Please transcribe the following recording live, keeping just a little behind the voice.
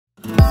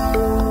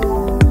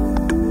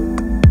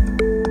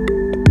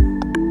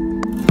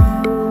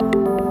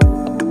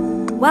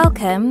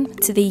Welcome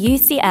to the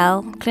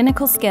UCL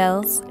Clinical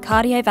Skills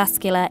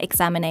Cardiovascular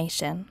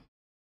Examination.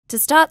 To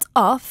start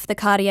off the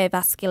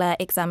cardiovascular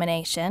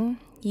examination,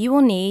 you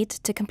will need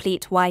to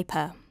complete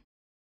wiper.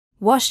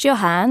 Wash your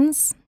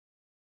hands.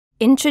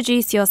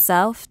 Introduce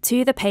yourself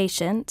to the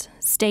patient,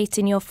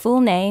 stating your full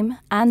name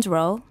and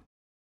role.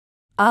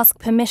 Ask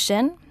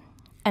permission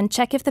and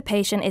check if the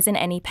patient is in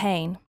any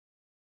pain.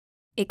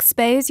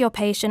 Expose your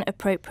patient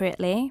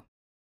appropriately.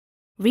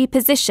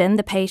 Reposition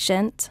the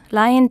patient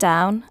lying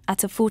down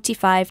at a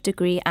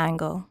 45-degree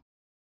angle.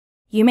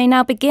 You may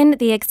now begin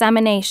the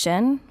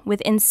examination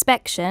with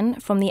inspection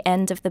from the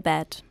end of the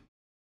bed.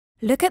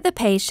 Look at the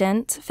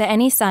patient for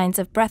any signs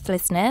of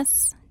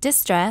breathlessness,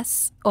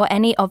 distress, or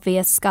any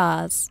obvious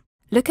scars.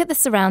 Look at the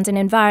surrounding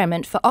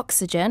environment for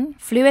oxygen,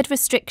 fluid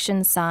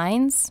restriction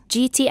signs,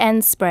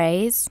 GTN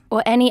sprays,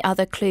 or any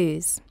other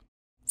clues.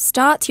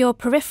 Start your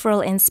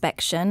peripheral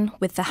inspection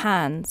with the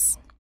hands.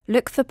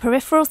 Look for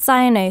peripheral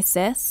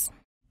cyanosis,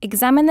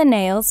 examine the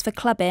nails for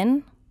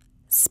clubbing,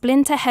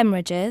 splinter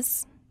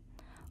hemorrhages,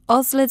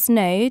 Osler's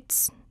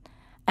nodes,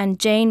 and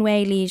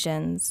Janeway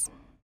lesions.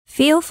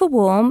 Feel for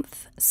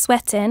warmth,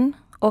 sweating,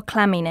 or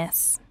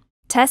clamminess.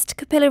 Test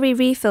capillary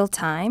refill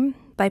time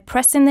by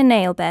pressing the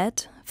nail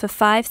bed for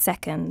 5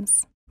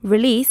 seconds.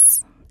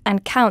 Release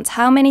and count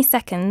how many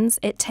seconds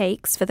it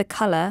takes for the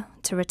colour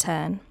to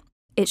return.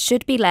 It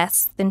should be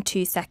less than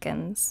 2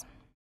 seconds.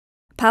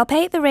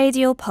 Palpate the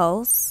radial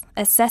pulse,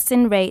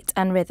 assessing rate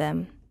and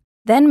rhythm.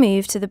 Then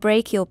move to the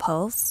brachial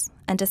pulse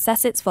and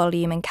assess its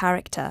volume and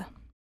character.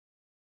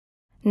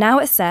 Now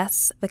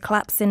assess the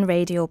collapsing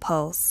radial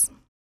pulse.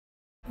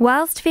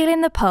 Whilst feeling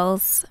the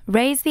pulse,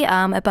 raise the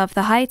arm above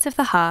the height of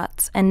the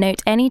heart and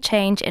note any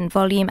change in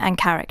volume and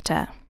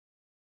character.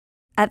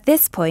 At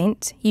this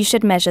point, you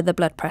should measure the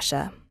blood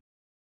pressure.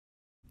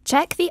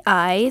 Check the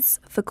eyes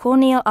for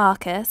Corneal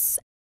Arcus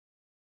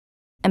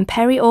and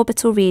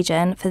periorbital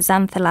region for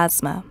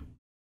Xanthelasma.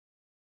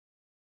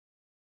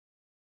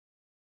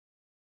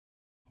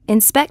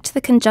 Inspect the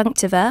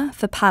conjunctiva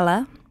for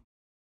pallor.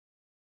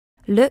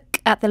 Look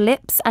at the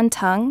lips and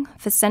tongue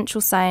for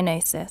central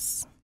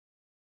cyanosis.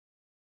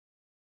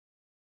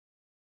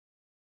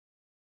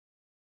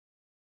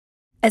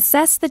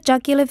 Assess the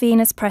jugular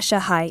venous pressure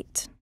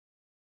height.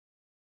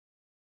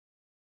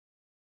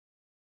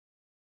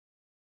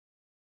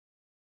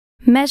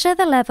 Measure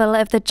the level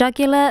of the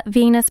jugular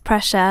venous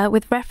pressure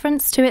with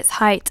reference to its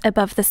height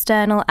above the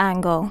sternal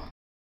angle.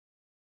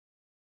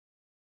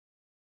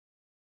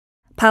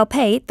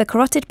 Palpate the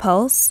carotid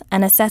pulse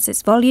and assess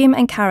its volume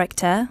and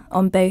character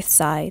on both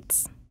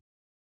sides.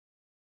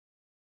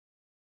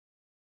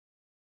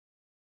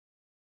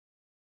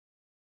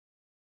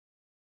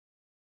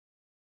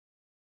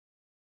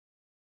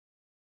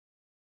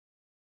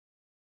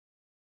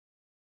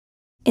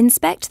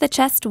 Inspect the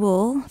chest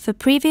wall for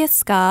previous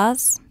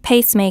scars,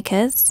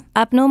 pacemakers,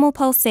 abnormal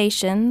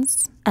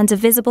pulsations, and a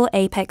visible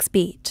apex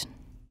beat.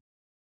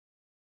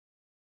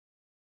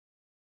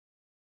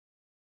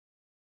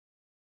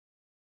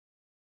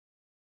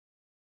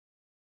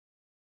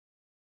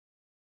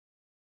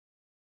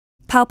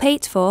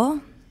 Palpate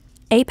for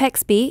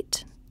apex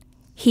beat,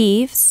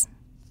 heaves,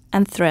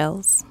 and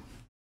thrills.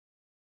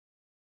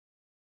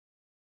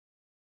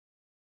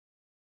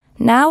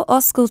 Now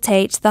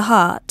auscultate the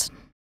heart.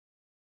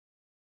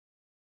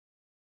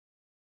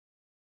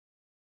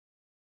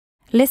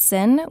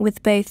 Listen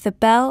with both the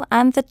bell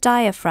and the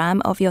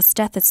diaphragm of your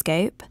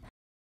stethoscope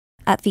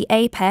at the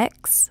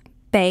apex,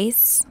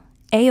 base,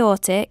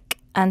 aortic,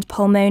 and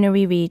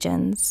pulmonary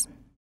regions.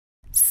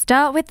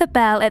 Start with the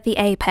bell at the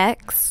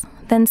apex,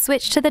 then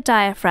switch to the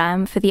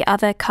diaphragm for the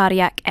other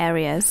cardiac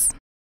areas.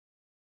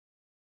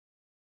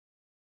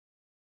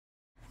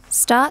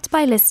 Start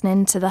by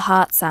listening to the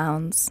heart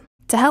sounds.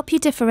 To help you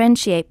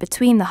differentiate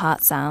between the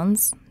heart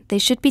sounds, they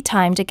should be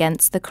timed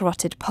against the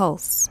carotid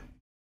pulse.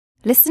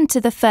 Listen to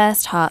the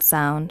first heart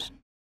sound.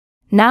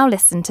 Now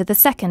listen to the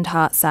second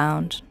heart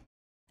sound.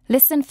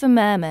 Listen for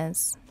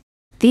murmurs.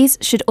 These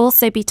should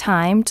also be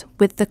timed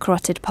with the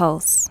carotid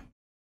pulse.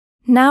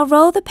 Now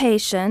roll the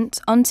patient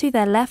onto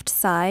their left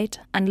side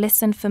and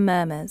listen for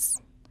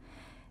murmurs.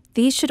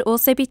 These should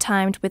also be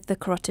timed with the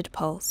carotid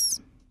pulse.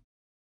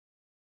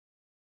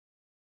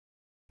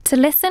 To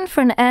listen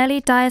for an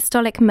early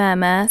diastolic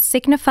murmur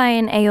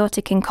signifying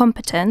aortic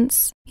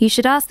incompetence, you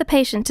should ask the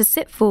patient to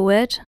sit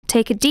forward,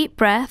 take a deep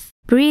breath,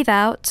 breathe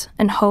out,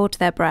 and hold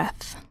their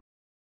breath.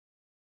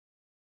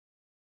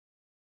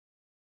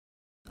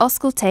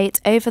 Auscultate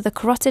over the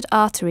carotid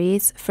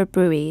arteries for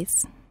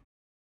bruits.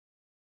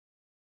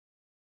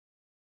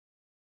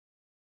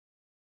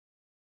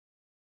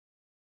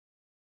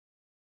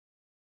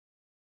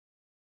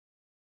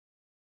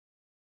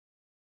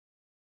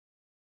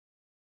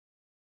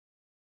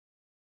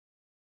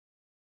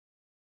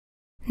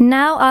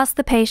 Now ask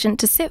the patient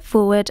to sit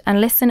forward and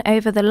listen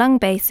over the lung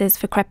bases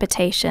for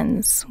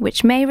crepitations,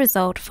 which may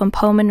result from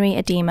pulmonary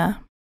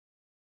edema.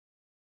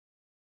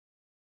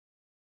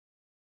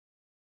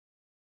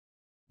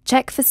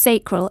 Check for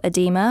sacral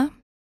edema.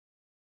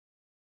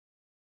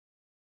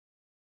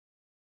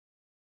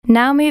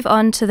 Now move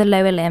on to the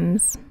lower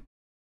limbs.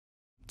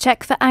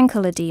 Check for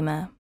ankle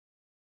edema.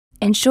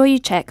 Ensure you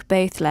check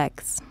both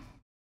legs.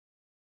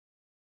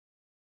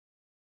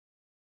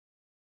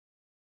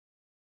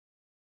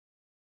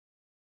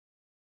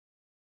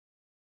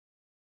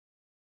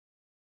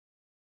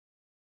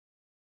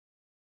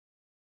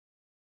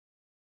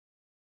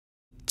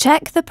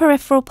 Check the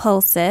peripheral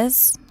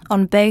pulses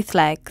on both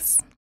legs.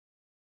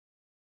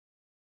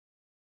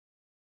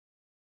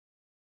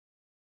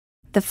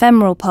 The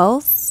femoral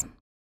pulse,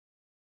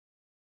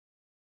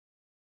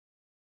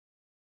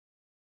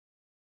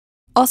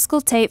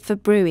 auscultate for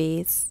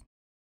bruits,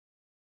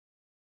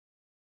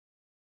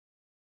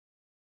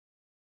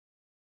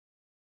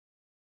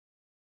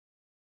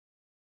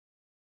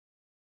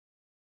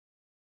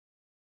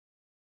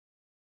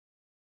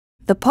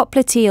 the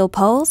popliteal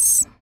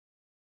pulse,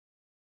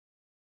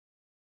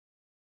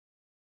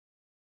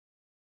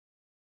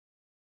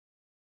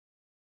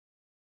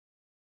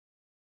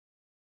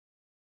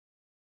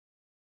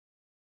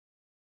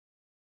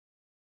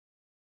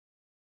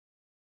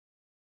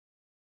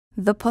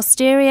 the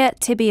posterior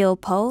tibial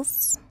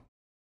pulse,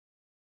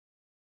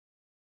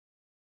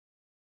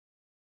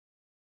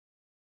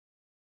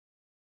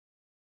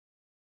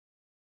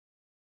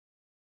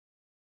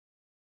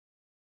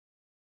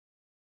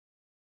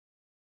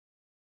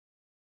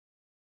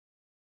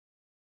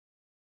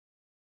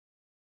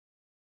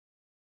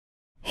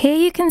 Here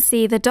you can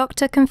see the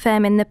doctor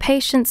confirming the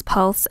patient's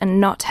pulse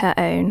and not her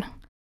own.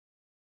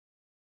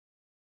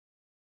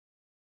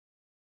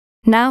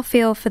 Now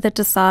feel for the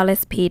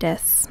dorsalis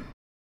pedis.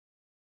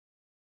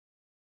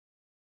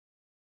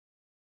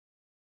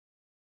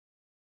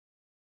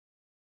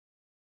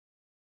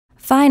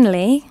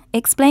 Finally,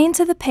 explain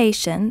to the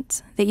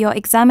patient that your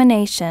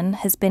examination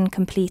has been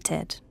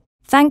completed.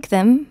 Thank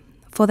them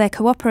for their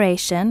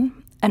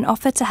cooperation and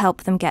offer to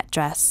help them get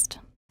dressed.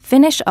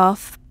 Finish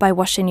off by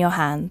washing your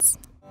hands.